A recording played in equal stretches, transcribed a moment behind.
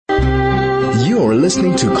You're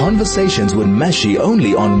listening to Conversations with Mashi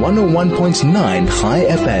only on 101.9 Chai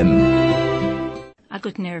FM. A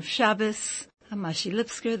good Erev Shabbos. I'm Mashi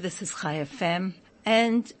Lipsker. This is Chai FM.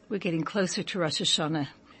 And we're getting closer to Rosh Hashanah.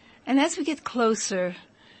 And as we get closer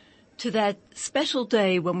to that special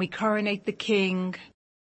day when we coronate the King,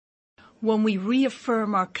 when we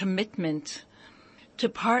reaffirm our commitment to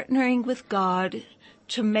partnering with God,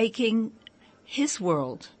 to making His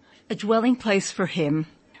world a dwelling place for Him,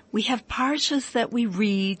 we have parshas that we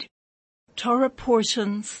read, Torah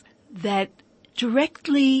portions that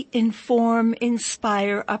directly inform,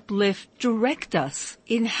 inspire, uplift, direct us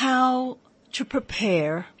in how to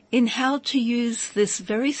prepare, in how to use this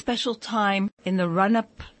very special time in the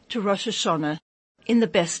run-up to Rosh Hashanah in the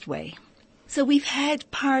best way. So we've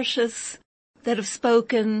had parshas that have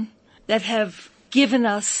spoken, that have given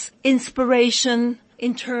us inspiration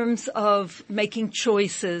in terms of making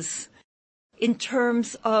choices, in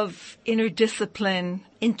terms of inner discipline,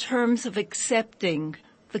 in terms of accepting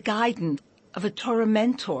the guidance of a Torah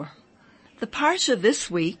mentor. The parsha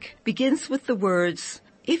this week begins with the words,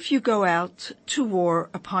 "If you go out to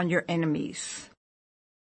war upon your enemies."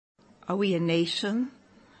 Are we a nation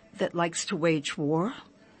that likes to wage war?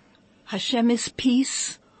 Hashem is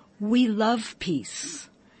peace. We love peace.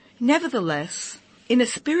 Nevertheless, in a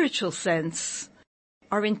spiritual sense,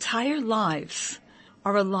 our entire lives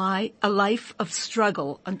are a life of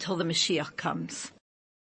struggle until the Mashiach comes.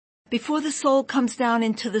 Before the soul comes down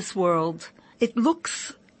into this world, it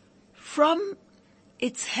looks from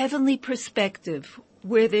its heavenly perspective,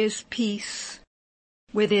 where there's peace,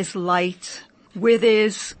 where there's light, where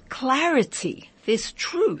there's clarity, there's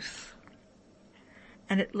truth.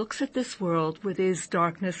 And it looks at this world where there's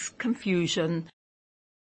darkness, confusion,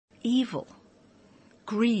 evil,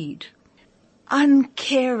 greed,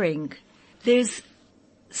 uncaring. There's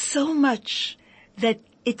so much that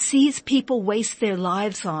it sees people waste their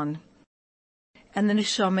lives on. And the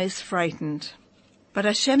neshama is frightened. But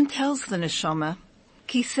Hashem tells the neshama,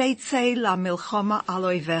 Ki seitzei la milchama al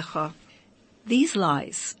oivecha. These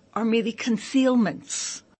lies are merely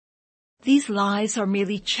concealments. These lies are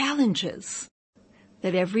merely challenges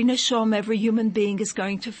that every neshama, every human being is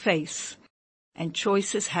going to face. And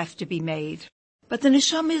choices have to be made. But the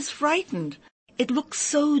neshama is frightened. It looks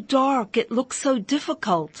so dark, it looks so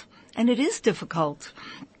difficult, and it is difficult.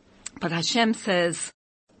 But Hashem says,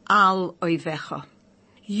 Al oivecha.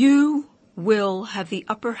 You will have the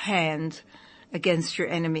upper hand against your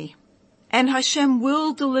enemy. And Hashem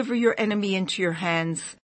will deliver your enemy into your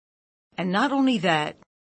hands. And not only that,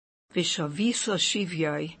 Vishavisa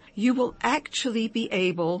shivyai, you will actually be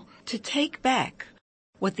able to take back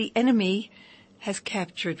what the enemy has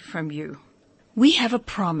captured from you. We have a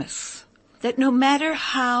promise that no matter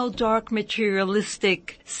how dark,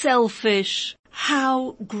 materialistic, selfish,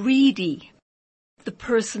 how greedy the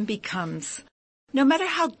person becomes, no matter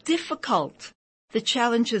how difficult the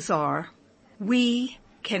challenges are, we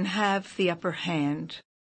can have the upper hand.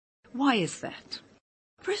 Why is that?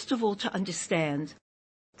 First of all, to understand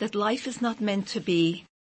that life is not meant to be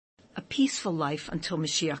a peaceful life until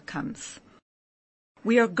Mashiach comes.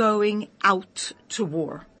 We are going out to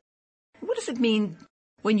war. What does it mean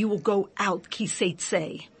when you will go out, ki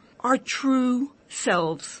seitzei? Our true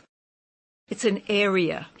selves. It's an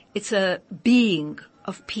area. It's a being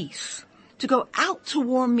of peace. To go out to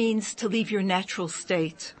war means to leave your natural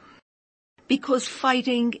state. Because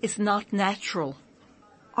fighting is not natural.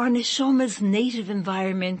 Our neshama's native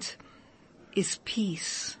environment is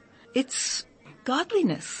peace. It's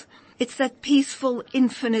godliness. It's that peaceful,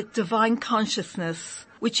 infinite, divine consciousness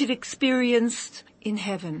which it experienced in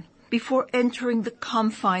heaven before entering the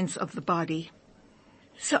confines of the body.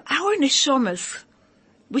 So our neshamas,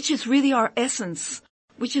 which is really our essence,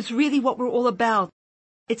 which is really what we're all about,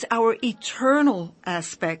 it's our eternal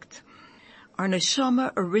aspect. Our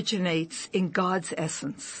neshama originates in God's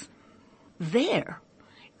essence. There,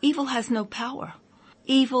 evil has no power.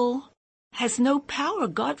 Evil has no power,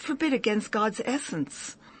 God forbid, against God's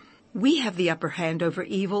essence. We have the upper hand over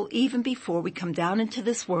evil even before we come down into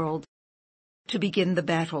this world to begin the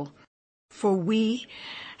battle. For we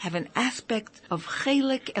have an aspect of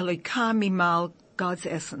chelik Eloka mimal, God's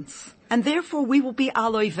essence. And therefore we will be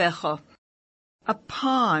al oivecha,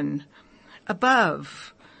 upon,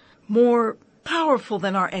 above, more powerful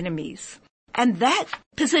than our enemies. And that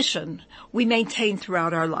position we maintain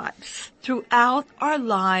throughout our lives. Throughout our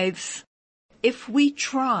lives, if we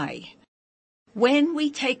try, when we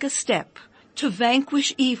take a step to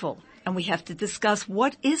vanquish evil, and we have to discuss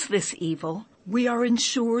what is this evil, we are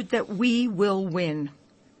ensured that we will win.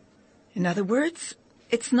 In other words,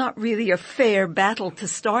 it's not really a fair battle to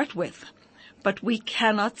start with, but we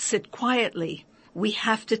cannot sit quietly. we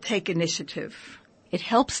have to take initiative. It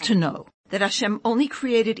helps to know that Hashem only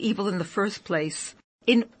created evil in the first place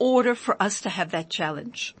in order for us to have that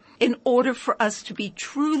challenge, in order for us to be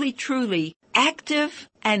truly, truly active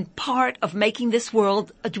and part of making this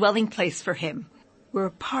world a dwelling place for Him. We're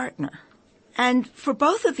a partner. And for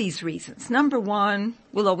both of these reasons, number one,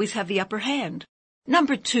 we'll always have the upper hand.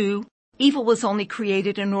 Number two, evil was only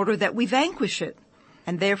created in order that we vanquish it.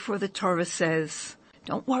 And therefore the Torah says,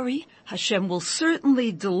 don't worry, Hashem will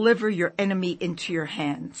certainly deliver your enemy into your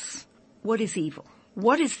hands. What is evil?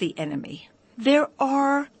 What is the enemy? There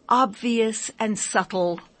are obvious and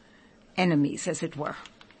subtle enemies, as it were.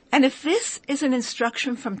 And if this is an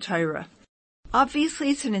instruction from Torah, obviously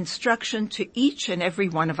it's an instruction to each and every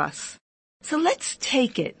one of us. So let's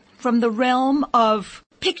take it from the realm of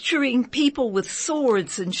picturing people with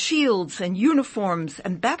swords and shields and uniforms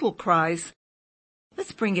and battle cries.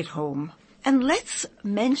 Let's bring it home. And let's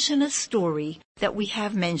mention a story that we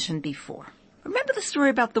have mentioned before. Remember the story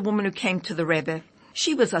about the woman who came to the Rebbe?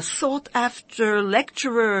 She was a sought-after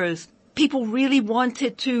lecturer. People really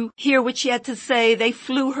wanted to hear what she had to say. They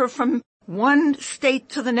flew her from one state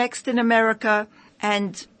to the next in America.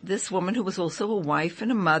 And this woman, who was also a wife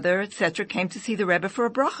and a mother, etc., came to see the Rebbe for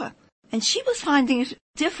a bracha. And she was finding it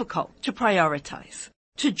difficult to prioritize,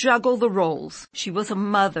 to juggle the roles. She was a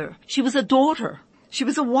mother. She was a daughter. She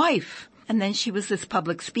was a wife. And then she was this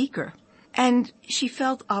public speaker. And she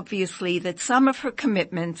felt, obviously, that some of her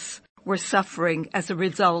commitments were suffering as a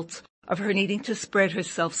result of her needing to spread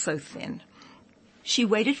herself so thin. She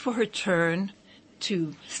waited for her turn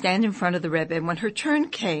to stand in front of the Rebbe. And when her turn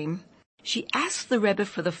came, she asked the Rebbe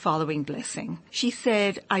for the following blessing. She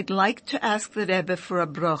said, I'd like to ask the Rebbe for a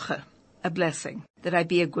bracha, a blessing, that I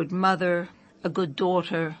be a good mother, a good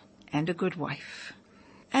daughter, and a good wife.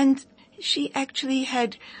 And she actually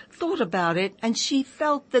had thought about it, and she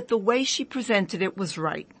felt that the way she presented it was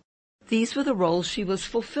right. These were the roles she was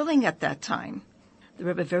fulfilling at that time. The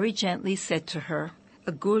Rebbe very gently said to her,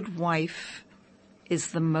 a good wife is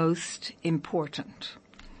the most important.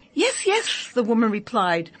 Yes, yes, the woman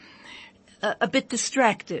replied, a bit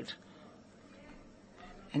distracted.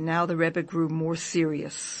 And now the Rebbe grew more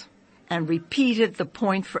serious and repeated the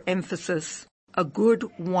point for emphasis, a good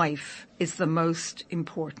wife is the most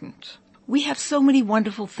important. We have so many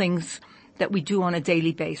wonderful things that we do on a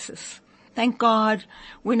daily basis. Thank God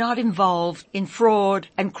we're not involved in fraud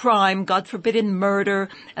and crime, God forbid in murder,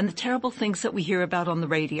 and the terrible things that we hear about on the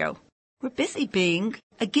radio. We're busy being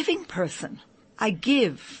a giving person. I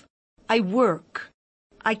give, I work,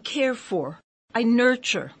 I care for, I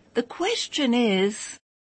nurture. The question is,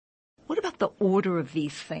 what about the order of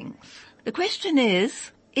these things? The question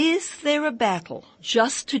is there a battle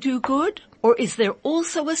just to do good, or is there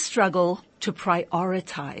also a struggle to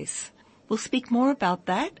prioritize? We'll speak more about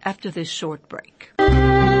that after this short break.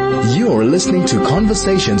 You're listening to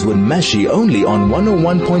Conversations with Mashi only on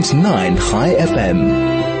 101.9 Chai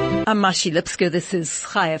FM. I'm Mashi Lipsker. This is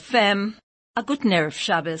Chai FM. A good Erev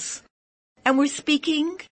Shabbos. And we're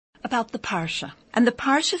speaking about the Parsha. And the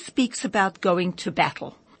Parsha speaks about going to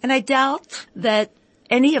battle. And I doubt that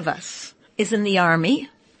any of us is in the army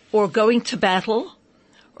or going to battle,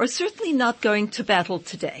 or certainly not going to battle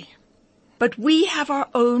today. But we have our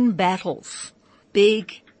own battles,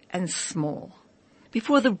 big and small.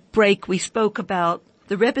 Before the break, we spoke about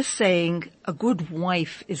the Rebbe saying a good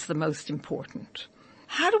wife is the most important.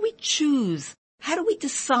 How do we choose? How do we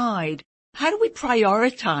decide? How do we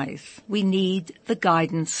prioritize? We need the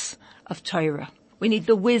guidance of Torah. We need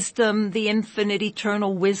the wisdom, the infinite,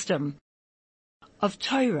 eternal wisdom of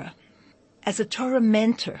Torah. As a Torah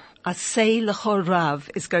mentor, Asay L'chol Rav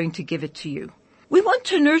is going to give it to you. We want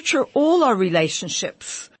to nurture all our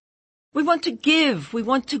relationships. We want to give. We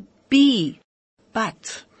want to be.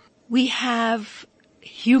 But we have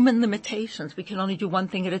human limitations. We can only do one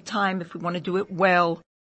thing at a time if we want to do it well.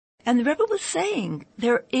 And the Rebbe was saying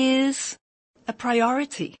there is a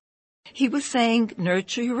priority. He was saying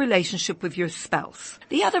nurture your relationship with your spouse.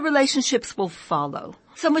 The other relationships will follow.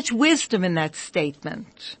 So much wisdom in that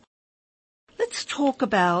statement. Let's talk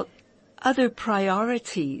about other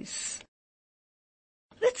priorities.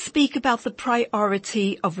 Let's speak about the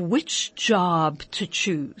priority of which job to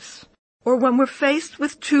choose. Or when we're faced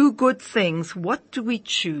with two good things, what do we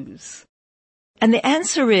choose? And the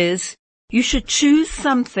answer is, you should choose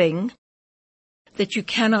something that you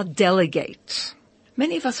cannot delegate.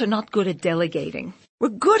 Many of us are not good at delegating. We're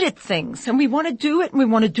good at things, and we want to do it, and we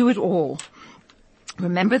want to do it all.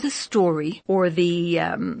 Remember the story or the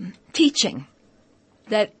teaching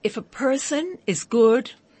that if a person is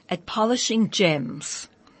good at polishing gems,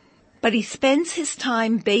 but he spends his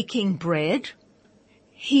time baking bread,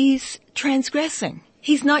 he's transgressing.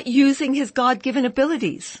 He's not using his God-given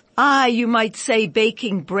abilities. You might say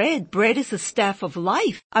baking bread. Bread is the staff of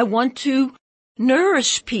life. I want to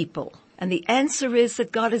nourish people. And the answer is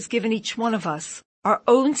that God has given each one of us our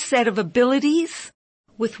own set of abilities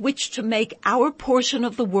with which to make our portion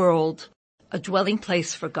of the world a dwelling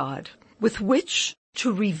place for God, with which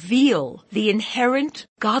to reveal the inherent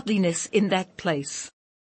godliness in that place.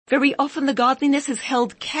 Very often the godliness is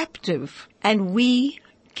held captive, and we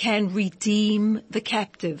can redeem the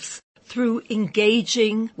captives through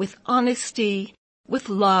engaging with honesty, with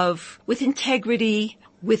love, with integrity,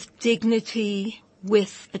 with dignity,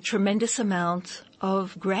 with a tremendous amount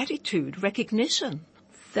of gratitude, recognition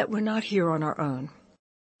that we're not here on our own.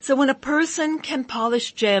 So when a person can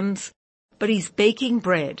polish gems, but he's baking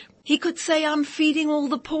bread, he could say, I'm feeding all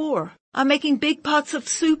the poor. I'm making big pots of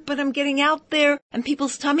soup, and I'm getting out there, and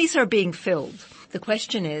people's tummies are being filled. The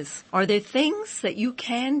question is, are there things that you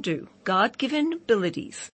can do, God-given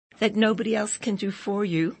abilities, that nobody else can do for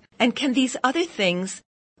you? And can these other things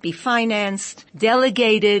be financed,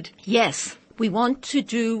 delegated? Yes, we want to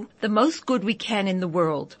do the most good we can in the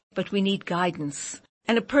world, but we need guidance.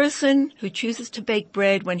 And a person who chooses to bake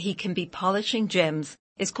bread when he can be polishing gems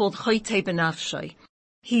is called choyte benafshay.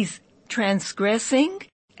 He's transgressing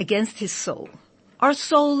against his soul. Our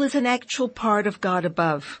soul is an actual part of God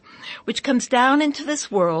above, which comes down into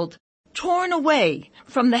this world, torn away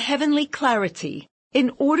from the heavenly clarity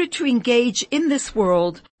in order to engage in this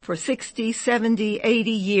world for 60, 70,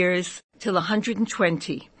 80 years till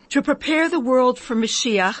 120, to prepare the world for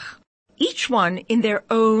Mashiach, each one in their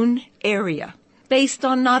own area, based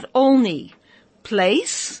on not only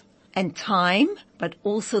place and time, but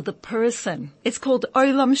also the person. It's called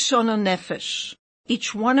Olam Shona Nefesh.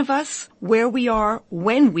 Each one of us, where we are,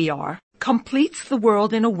 when we are, completes the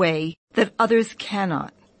world in a way that others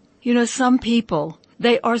cannot. You know, some people,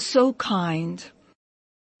 they are so kind.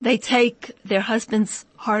 They take their husband's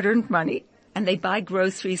hard-earned money and they buy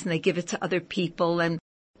groceries and they give it to other people, and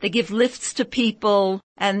they give lifts to people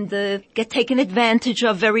and get taken advantage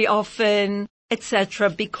of very often, etc.,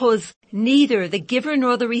 because neither the giver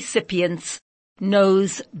nor the recipients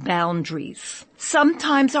knows boundaries.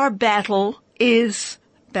 Sometimes our battle is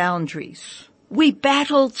boundaries. We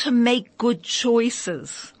battle to make good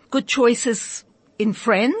choices in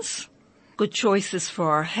friends, good choices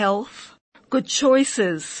for our health, good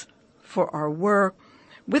choices for our work,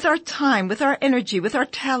 with our time, with our energy, with our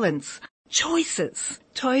talents. Choices,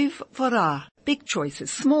 toiv v'ra, big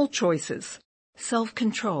choices, small choices,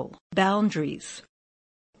 self-control, boundaries,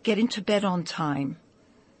 get into bed on time,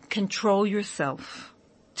 control yourself,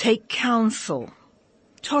 take counsel.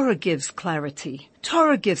 Torah gives clarity.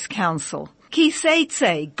 Torah gives counsel.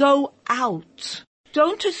 Kiseitse, go out.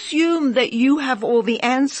 Don't assume that you have all the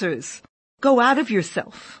answers. Go out of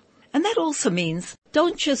yourself. And that also means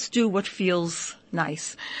don't just do what feels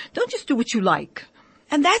nice. Don't just do what you like.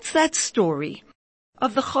 And that's that story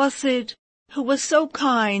of the chassid who was so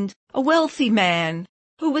kind, a wealthy man,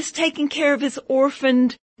 who was taking care of his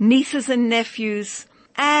orphaned nieces and nephews,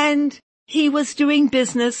 and he was doing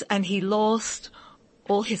business and he lost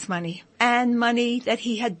all his money, and money that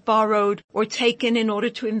he had borrowed or taken in order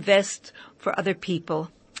to invest for other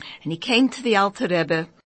people. And he came to the Alter Rebbe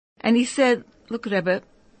and he said, look, Rebbe,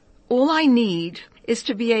 all I need is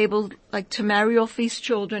to be able, to marry off these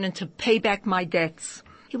children and to pay back my debts.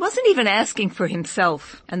 He wasn't even asking for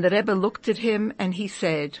himself. And the Rebbe looked at him and he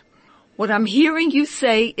said, what I'm hearing you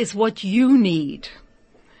say is what you need.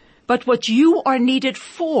 But what you are needed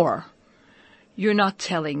for, you're not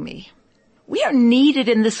telling me. We are needed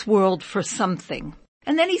in this world for something.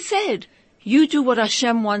 And then he said, you do what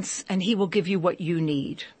Hashem wants and he will give you what you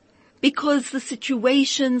need. Because the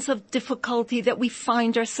situations of difficulty that we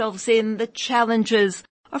find ourselves in, the challenges,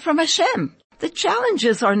 are from Hashem. The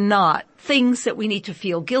challenges are not things that we need to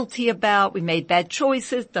feel guilty about. We made bad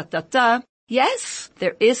choices, Yes,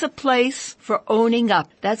 there is a place for owning up.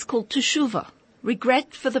 That's called teshuvah.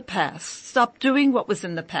 Regret for the past. Stop doing what was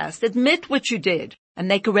in the past. Admit what you did and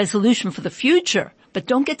make a resolution for the future. But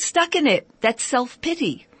don't get stuck in it. That's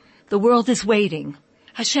self-pity. The world is waiting.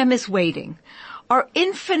 Hashem is waiting. Our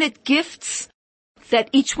infinite gifts that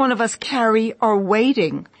each one of us carry are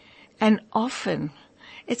waiting. And often,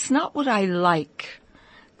 it's not what I like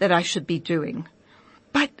that I should be doing,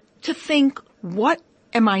 but to think, what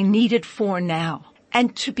am I needed for now?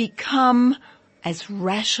 And to become as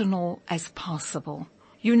rational as possible.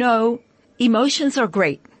 You know, emotions are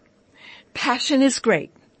great. Passion is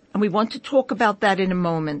great. And we want to talk about that in a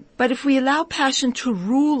moment. But if we allow passion to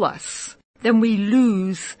rule us, then we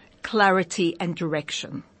lose clarity and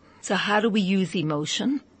direction. So how do we use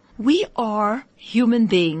emotion? We are human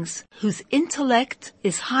beings whose intellect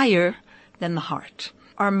is higher than the heart.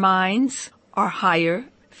 Our minds are higher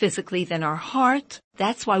physically than our heart.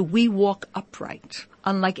 That's why we walk upright.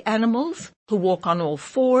 Unlike animals who walk on all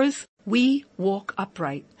fours, we walk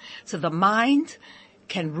upright. So the mind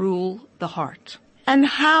can rule the heart. And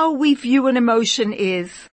how we view an emotion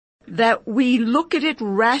is that we look at it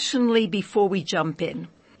rationally before we jump in.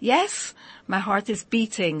 Yes, my heart is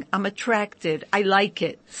beating. I'm attracted. I like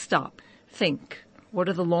it. Stop. Think. What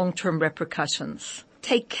are the long-term repercussions?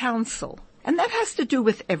 Take counsel. And that has to do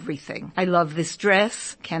with everything. I love this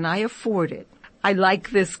dress. Can I afford it? I like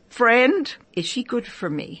this friend. Is she good for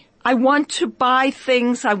me? I want to buy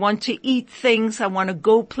things. I want to eat things. I want to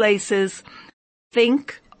go places.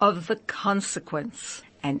 Think of the consequence.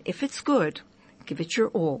 And if it's good, give it your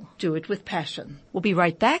all. Do it with passion. We'll be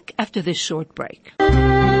right back after this short break.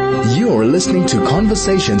 You're listening to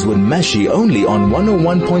Conversations with Mashi only on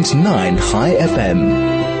 101.9 Chai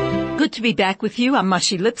FM. Good to be back with you. I'm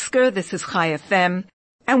Mashi Lipsker. This is Chai FM.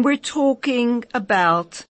 And we're talking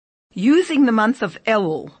about using the month of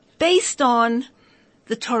Elul based on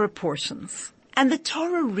the Torah portions. And the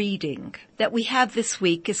Torah reading that we have this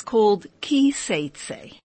week is called Ki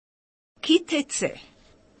Seitze. Ki Tetze.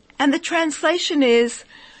 And the translation is,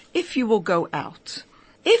 if you will go out.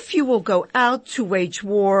 If you will go out to wage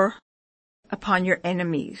war upon your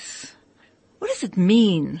enemies. What does it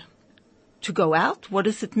mean to go out? What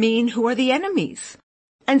does it mean? Who are the enemies?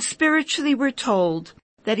 And spiritually we're told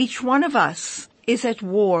that each one of us is at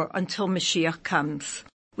war until Mashiach comes.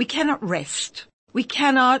 We cannot rest. We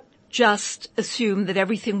cannot just assume that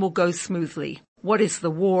everything will go smoothly. What is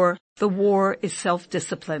the war? The war is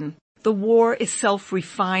self-discipline. The war is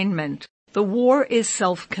self-refinement. The war is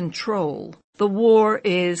self-control. The war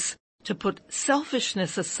is to put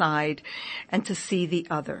selfishness aside and to see the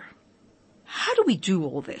other. How do we do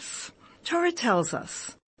all this? Torah tells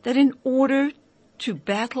us that in order to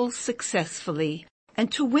battle successfully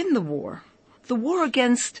and to win the war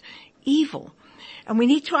against evil, and we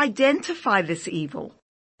need to identify this evil.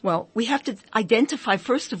 Well, we have to identify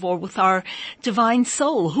first of all with our divine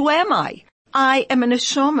soul. Who am I? I am a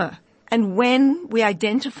neshama. And when we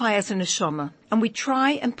identify as a neshama, and we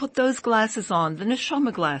try and put those glasses on, the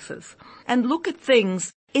neshama glasses, and look at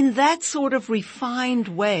things in that sort of refined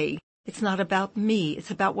way, it's not about me,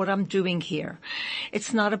 it's about what I'm doing here.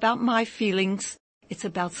 It's not about my feelings, it's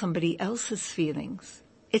about somebody else's feelings.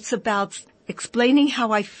 It's about explaining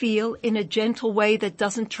how I feel in a gentle way that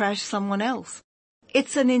doesn't trash someone else.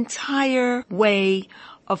 It's an entire way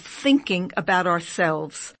of thinking about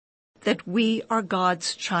ourselves, that we are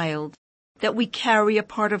God's child, that we carry a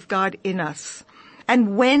part of God in us.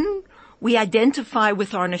 And when we identify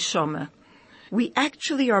with our neshama, we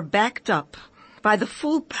actually are backed up by the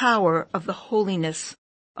full power of the holiness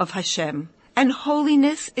of Hashem. And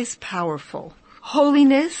holiness is powerful.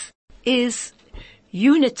 Holiness is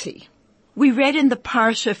unity. We read in the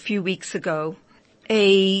Parsha a few weeks ago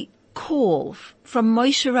a call from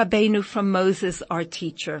Moshe Rabbeinu, from Moses, our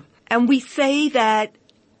teacher. And we say that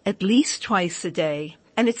at least twice a day.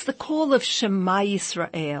 And it's the call of Shema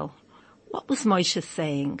Yisrael. What was Moshe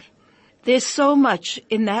saying? There's so much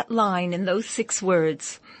in that line, in those 6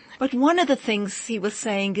 words. But one of the things he was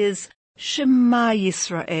saying is, Shema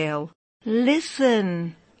Yisrael.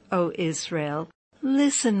 Listen, O Israel.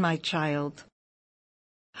 Listen, my child.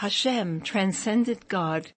 Hashem, transcendent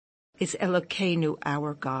God, is Elokeinu,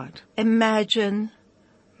 our God. Imagine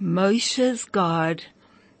Moshe's God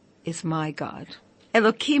is my God.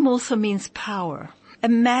 Elokim also means power.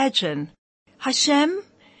 Imagine Hashem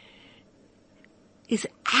is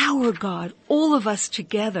our God, all of us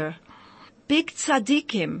together. Big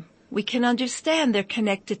tzaddikim, we can understand they're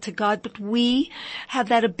connected to God, but we have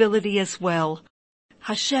that ability as well.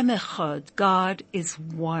 Hashem echad, God is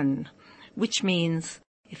one, which means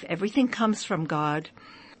if everything comes from God,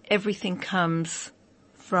 everything comes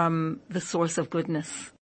from the source of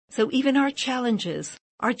goodness. So even our challenges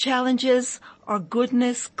are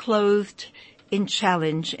goodness clothed in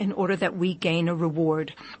challenge in order that we gain a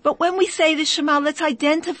reward. But when we say the Shema, let's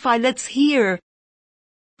identify, let's hear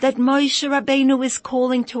that Moshe Rabbeinu is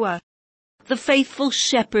calling to us. The faithful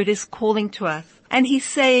shepherd is calling to us. And he's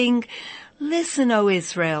saying, listen, O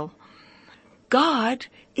Israel, God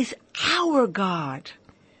is our God.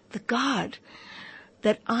 The God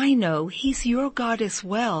that I know, he's your God as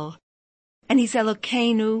well. And he's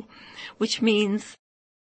Elokeinu, which means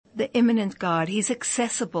the immanent God. He's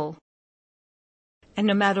accessible. And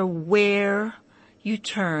no matter where you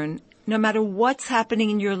turn, no matter what's happening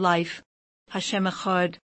in your life, Hashem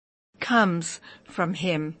Echad comes from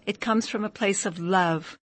him. It comes from a place of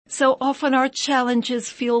love. So often our challenges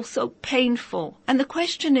feel so painful. And the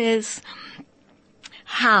question is,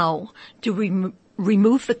 how do we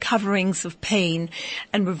remove the coverings of pain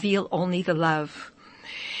and reveal only the love?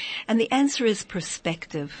 And the answer is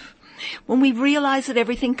perspective. When we realize that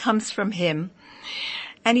everything comes from Him,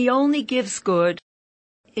 and He only gives good,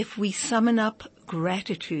 if we summon up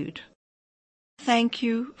gratitude. Thank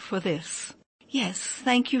you for this. Yes,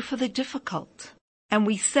 thank you for the difficult. And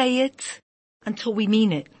we say it until we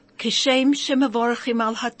mean it. Kishem shemavorchim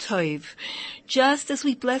al hatov. Just as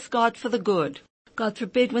we bless God for the good. God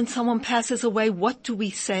forbid when someone passes away, what do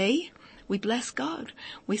we say? We bless God.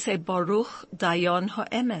 We say, Baruch Dayan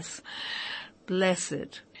ha'emes.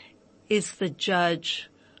 Blessed is the judge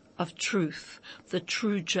of truth, the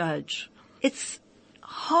true judge. It's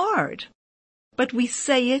hard, but we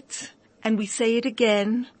say it, and we say it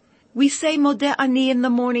again. We say Modeh Ani in the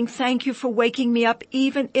morning, thank you for waking me up,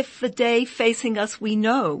 even if the day facing us we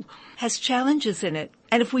know has challenges in it.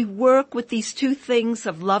 And if we work with these two things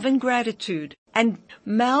of love and gratitude, and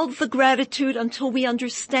mouth the gratitude until we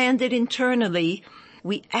understand it internally,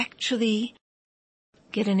 we actually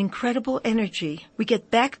get an incredible energy. We get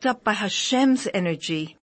backed up by Hashem's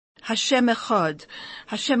energy. Hashem Echad,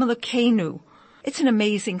 Hashem Elokeinu. It's an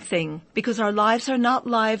amazing thing, because our lives are not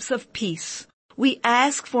lives of peace. We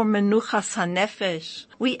ask for menuchas hanefesh.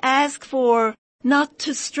 We ask for not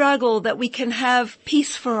to struggle, that we can have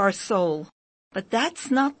peace for our soul. But that's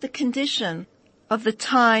not the condition of the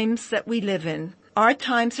times that we live in. Our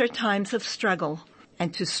times are times of struggle.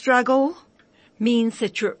 And to struggle means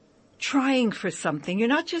that you're trying for something. You're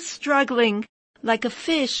not just struggling like a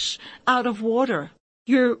fish out of water.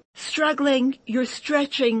 You're struggling, you're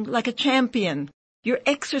stretching like a champion. You're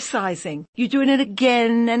exercising. You're doing it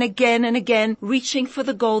again and again and again, reaching for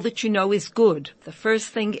the goal that you know is good. The first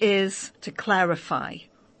thing is to clarify.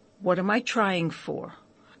 What am I trying for?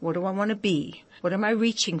 What do I want to be? What am I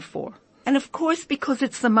reaching for? And of course, because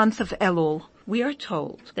it's the month of Elul, we are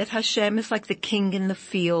told that Hashem is like the king in the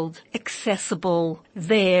field, accessible,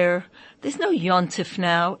 there. There's no yontif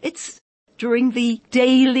now. It's during the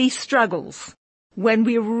daily struggles, when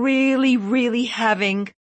we're really, really having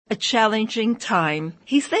a challenging time.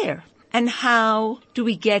 He's there. And how do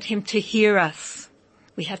we get Him to hear us?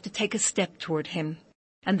 We have to take a step toward Him.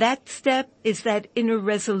 And that step is that inner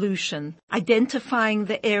resolution, identifying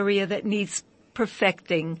the area that needs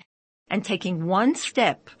perfecting and taking one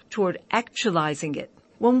step toward actualizing it.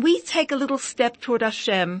 When we take a little step toward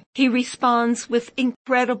Hashem, He responds with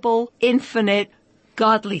incredible, infinite,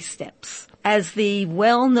 godly steps. As the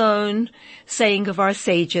well-known saying of our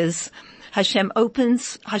sages, Hashem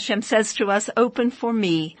says to us, open for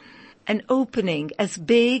me an opening as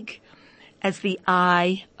big as the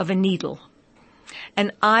eye of a needle.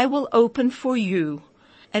 And I will open for you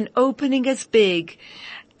an opening as big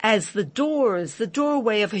as the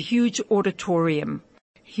doorway of a huge auditorium.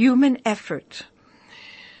 Human effort,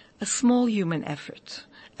 a small human effort,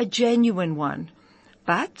 a genuine one,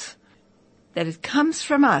 but that it comes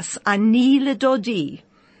from us, ani ledodi.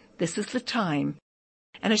 This is the time.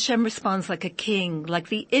 And Hashem responds like a king, like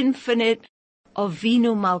the infinite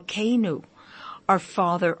Avinu Malkeinu, our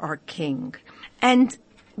Father, our King. And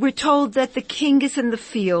we're told that the king is in the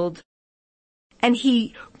field, and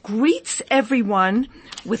he greets everyone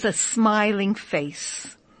with a smiling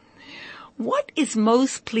face. What is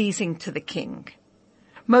most pleasing to the king?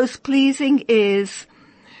 Most pleasing is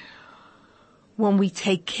when we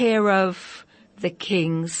take care of the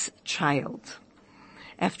king's child.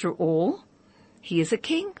 After all, he is a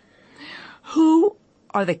king. Who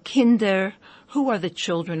are the kinder? Who are the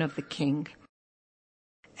children of the king?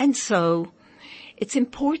 And so, it's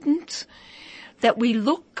important that we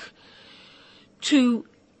look to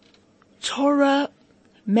Torah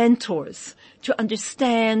mentors to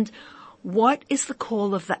understand what is the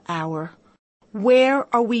call of the hour. Where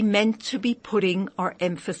are we meant to be putting our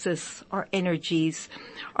emphasis, our energies,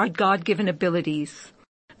 our God-given abilities?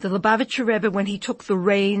 The Lubavitcher Rebbe, when he took the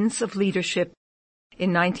reins of leadership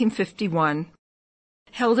in 1951,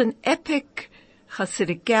 held an epic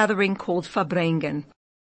Hasidic gathering called Farbrengen.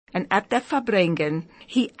 And at that Farbrengen,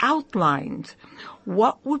 he outlined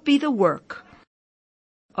what would be the work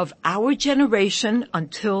of our generation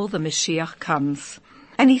until the Mashiach comes.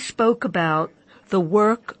 And he spoke about the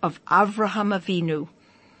work of Avraham Avinu.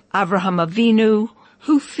 Avraham Avinu,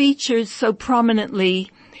 who features so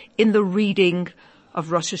prominently in the reading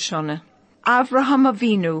of Rosh Hashanah. Avraham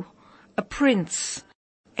Avinu, a prince,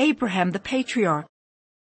 Abraham the patriarch,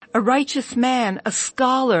 a righteous man, a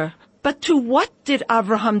scholar. But to what did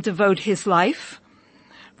Avraham devote his life?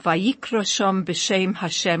 Vayikra sham b'shem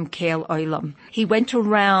Hashem ke'el olam. He went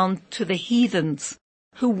around to the heathens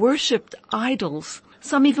who worshipped idols.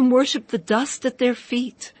 Some even worshipped the dust at their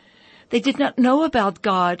feet. They did not know about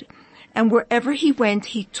God, and wherever he went,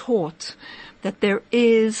 he taught that there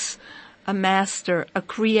is a master, a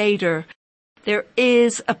creator. There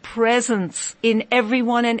is a presence in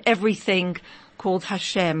everyone and everything called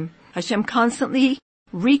Hashem. Hashem constantly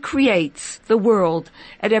recreates the world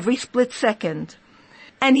at every split second.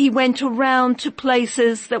 And he went around to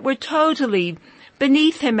places that were totally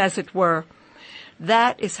beneath him, as it were.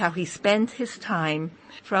 That is how he spent his time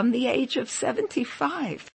from the age of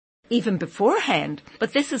 75, even beforehand.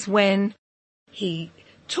 But this is when he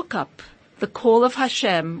took up the call of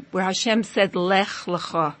Hashem, where Hashem said, Lech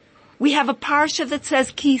Lecha. We have a parsha that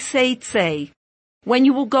says, Ki Seitzei, when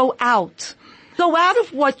you will go out. Go out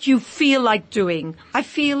of what you feel like doing. I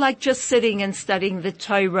feel like just sitting and studying the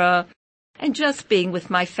Torah and just being with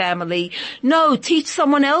my family. No, teach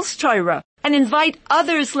someone else Torah and invite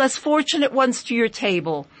others, less fortunate ones, to your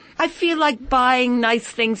table. I feel like buying nice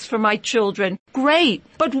things for my children. Great.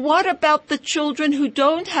 But what about the children who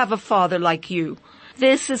don't have a father like you?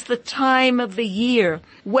 This is the time of the year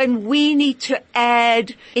when we need to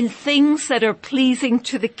add in things that are pleasing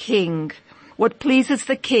to the king. What pleases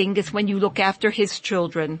the king is when you look after his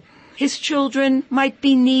children. His children might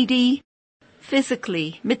be needy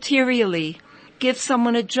physically, materially. Give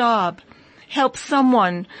someone a job. Help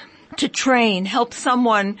someone to train. Help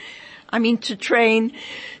someone, to train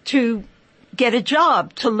to get a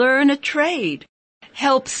job, to learn a trade.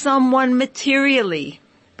 Help someone materially,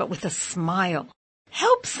 but with a smile.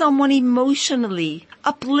 Help someone emotionally.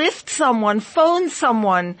 Uplift someone. Phone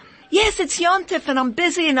someone. Yes, it's Yontif and I'm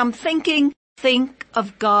busy and I'm thinking. Think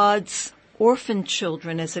of God's orphan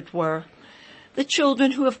children, as it were. The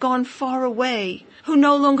children who have gone far away, who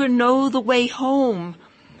no longer know the way home,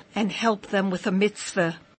 and help them with a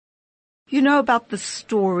mitzvah. You know about the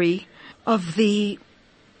story of the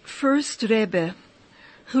first Rebbe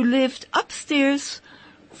who lived upstairs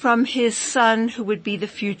from his son, who would be the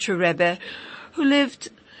future Rebbe, who lived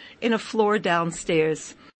in a floor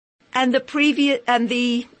downstairs. And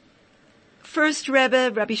the first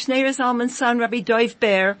Rebbe, Rabbi Schneur Zalman's son, Rabbi Dov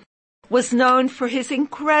Ber, was known for his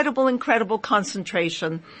incredible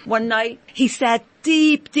concentration. One night, he sat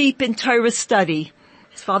deep in Torah study.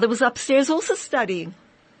 His father was upstairs also studying.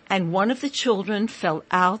 And one of the children fell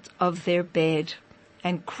out of their bed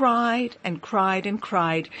and cried. And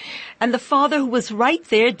the father, who was right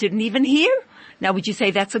there, didn't even hear. Now, would you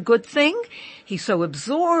say that's a good thing? He's so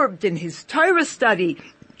absorbed in his Torah study.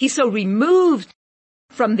 He's so removed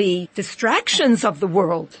from the distractions of the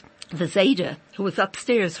world. The Zayda, who was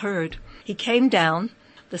upstairs, heard. He came down.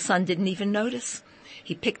 The son didn't even notice.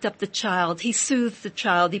 He picked up the child. He soothed the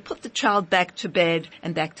child. He put the child back to bed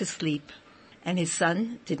and back to sleep. And his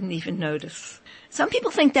son didn't even notice. Some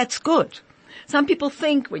people think that's good. Some people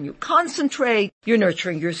think when you concentrate, you're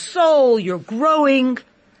nurturing your soul, you're growing.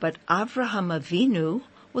 But Avraham Avinu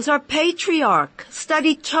was our patriarch,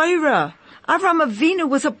 studied Torah. Avraham Avinu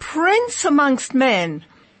was a prince amongst men.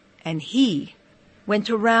 And he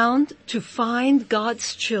went around to find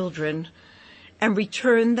God's children and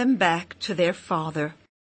return them back to their father.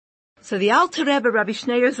 So the Alter Rebbe, Rabbi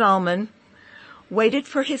Schneur Zalman, waited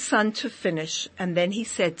for his son to finish, and then he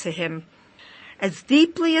said to him, as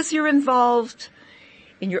deeply as you're involved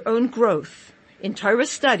in your own growth, in Torah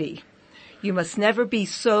study, you must never be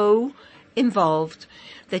so involved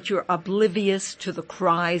that you're oblivious to the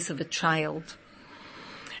cries of a child.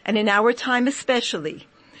 And in our time especially,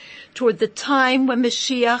 toward the time when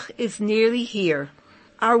Mashiach is nearly here,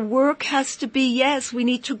 our work has to be, yes, we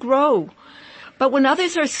need to grow. But when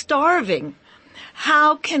others are starving,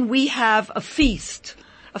 how can we have a feast,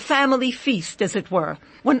 a family feast, as it were,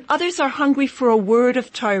 when others are hungry for a word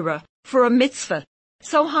of Torah, for a mitzvah,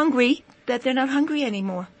 so hungry that they're not hungry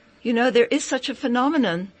anymore? You know, there is such a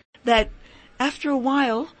phenomenon that after a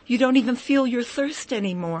while, you don't even feel your thirst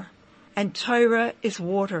anymore. And Torah is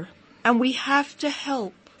water. And we have to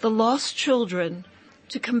help the lost children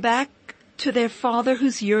to come back to their father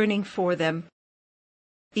who's yearning for them,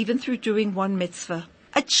 even through doing one mitzvah.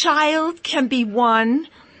 A child can be one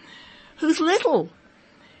who's little,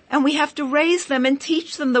 and we have to raise them and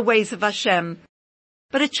teach them the ways of Hashem.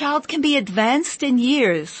 But a child can be advanced in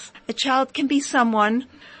years. A child can be someone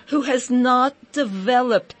who has not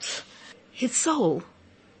developed his soul.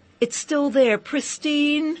 It's still there,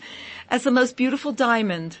 pristine as the most beautiful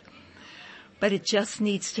diamond. But it just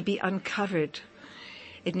needs to be uncovered.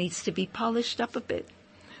 It needs to be polished up a bit.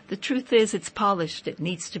 The truth is, it's polished. It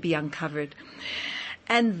needs to be uncovered.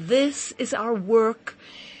 And this is our work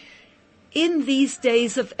in these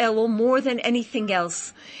days of Elul more than anything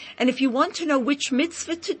else. And if you want to know which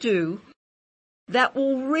mitzvah to do, that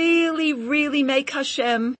will really, really make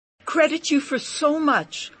Hashem credit you for so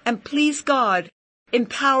much, and please God,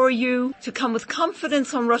 empower you to come with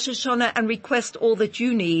confidence on Rosh Hashanah and request all that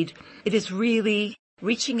you need. It is really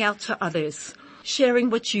reaching out to others, sharing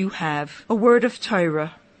what you have, a word of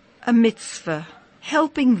Torah, a mitzvah,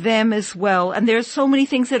 helping them as well. And there are so many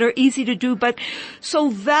things that are easy to do, but so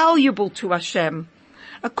valuable to Hashem.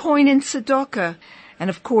 A coin in tzedakah. And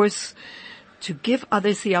of course, to give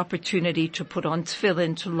others the opportunity to put on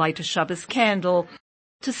tefillin, to light a Shabbos candle,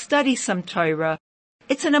 to study some Torah.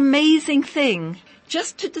 It's an amazing thing.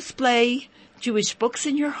 Just to display Jewish books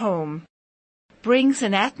in your home brings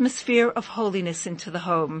an atmosphere of holiness into the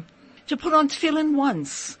home. To put on tefillin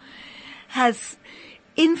once has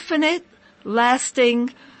infinite,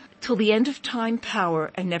 lasting, till the end of time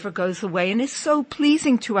power and never goes away, and is so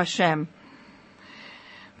pleasing to Hashem.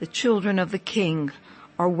 The children of the king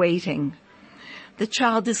are waiting. The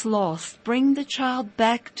child is lost. Bring the child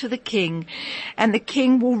back to the king, and the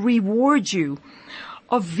king will reward you.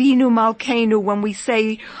 Avinu Malkeinu, when we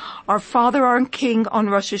say our Father, our King on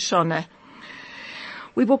Rosh Hashanah.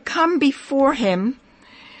 We will come before him,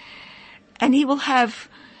 and he will have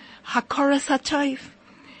Hakaras HaTov.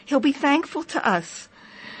 He'll be thankful to us.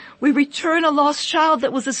 We return a lost child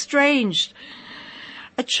that was estranged,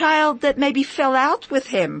 a child that maybe fell out with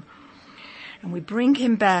him, and we bring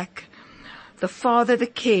him back. The Father, the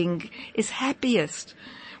King, is happiest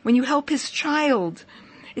when you help his child.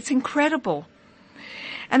 It's incredible.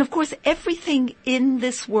 And of course, everything in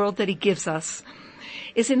this world that he gives us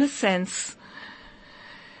is, in a sense,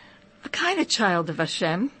 a kind of child of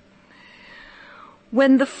Hashem.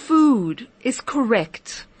 When the food is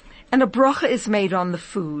correct and a bracha is made on the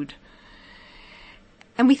food,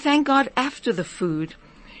 and we thank God after the food,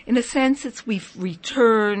 in a sense, we've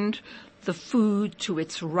returned the food to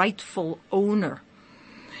its rightful owner.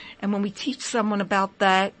 And when we teach someone about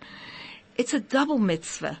that, it's a double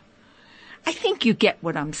mitzvah. I think you get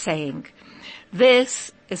what I'm saying.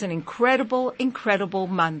 This is an incredible, incredible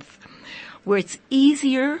month where it's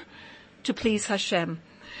easier to please Hashem,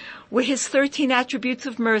 where his 13 attributes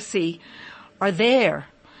of mercy are there.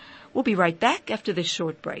 We'll be right back after this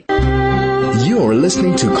short break. You're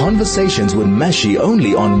listening to Conversations with Mashi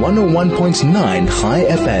only on 101.9 Chai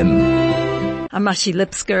FM. I'm Mashi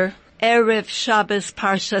Lipsker. Erev Shabbos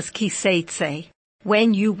Parshas Kiseitze.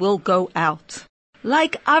 When you will go out.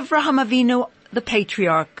 Like Avraham Avinu, the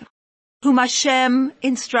patriarch, whom Hashem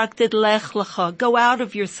instructed, Lech Lecha, go out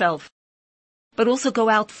of yourself, but also go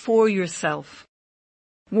out for yourself.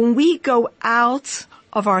 When we go out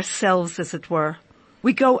of ourselves, as it were,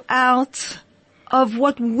 we go out of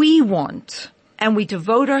what we want, and we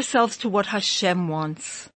devote ourselves to what Hashem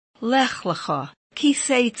wants. Lech Lecha,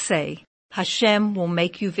 Kiseitze, Hashem will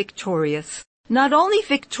make you victorious. Not only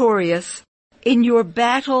victorious in your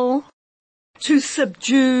battle to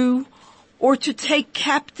subdue or to take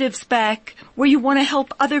captives back, where you want to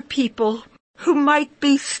help other people who might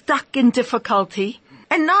be stuck in difficulty.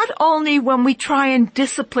 And not only when we try and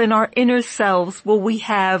discipline our inner selves will we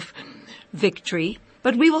have victory,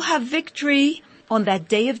 but we will have victory on that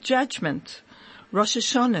day of judgment, Rosh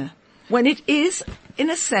Hashanah, when it is,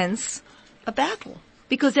 in a sense, a battle.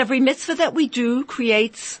 Because every mitzvah that we do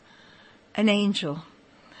creates an angel.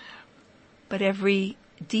 But every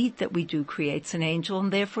deed that we do creates an angel,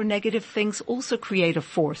 and therefore negative things also create a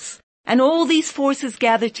force. And all these forces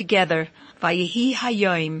gather together, Vayehi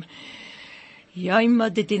Hayom, Yom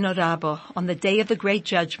Hadin Rabbah, on the day of the great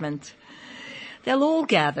judgment. They'll all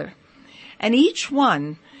gather, and each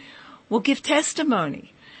one will give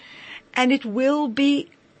testimony, and it will be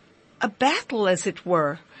a battle, as it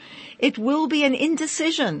were. It will be an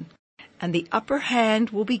indecision, and the upper hand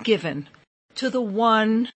will be given to the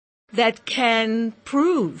one that can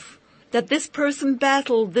prove that this person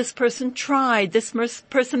battled, this person tried, this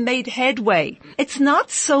person made headway. It's not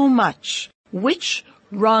so much which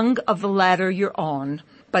rung of the ladder you're on,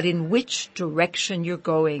 but in which direction you're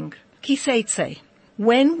going. Kiseitze.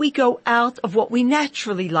 When we go out of what we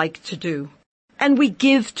naturally like to do, and we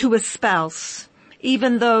give to a spouse,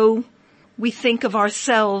 even though we think of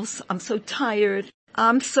ourselves, I'm so tired,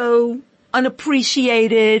 I'm so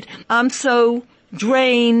unappreciated, I'm so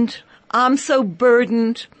drained, I'm so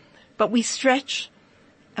burdened, but we stretch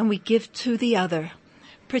and we give to the other,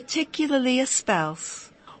 particularly a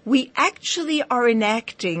spouse. We actually are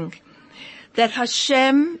enacting that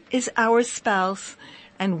Hashem is our spouse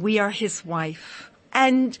and we are his wife.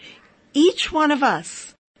 And each one of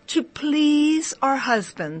us, to please our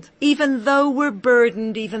husband, even though we're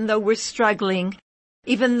burdened, even though we're struggling,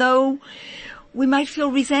 even though we might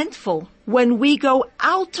feel resentful, when we go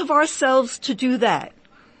out of ourselves to do that,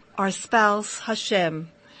 Our spouse, Hashem,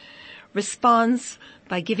 responds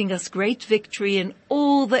by giving us great victory in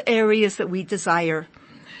all the areas that we desire.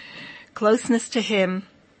 Closeness to Him,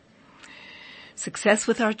 success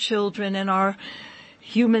with our children and our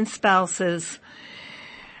human spouses,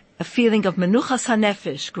 a feeling of menuchas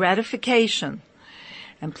hanefesh, gratification,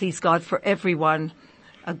 and please God for everyone,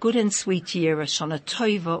 a good and sweet year, a Shana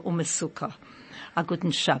Tova u'Mesuka, a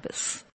good Shabbos.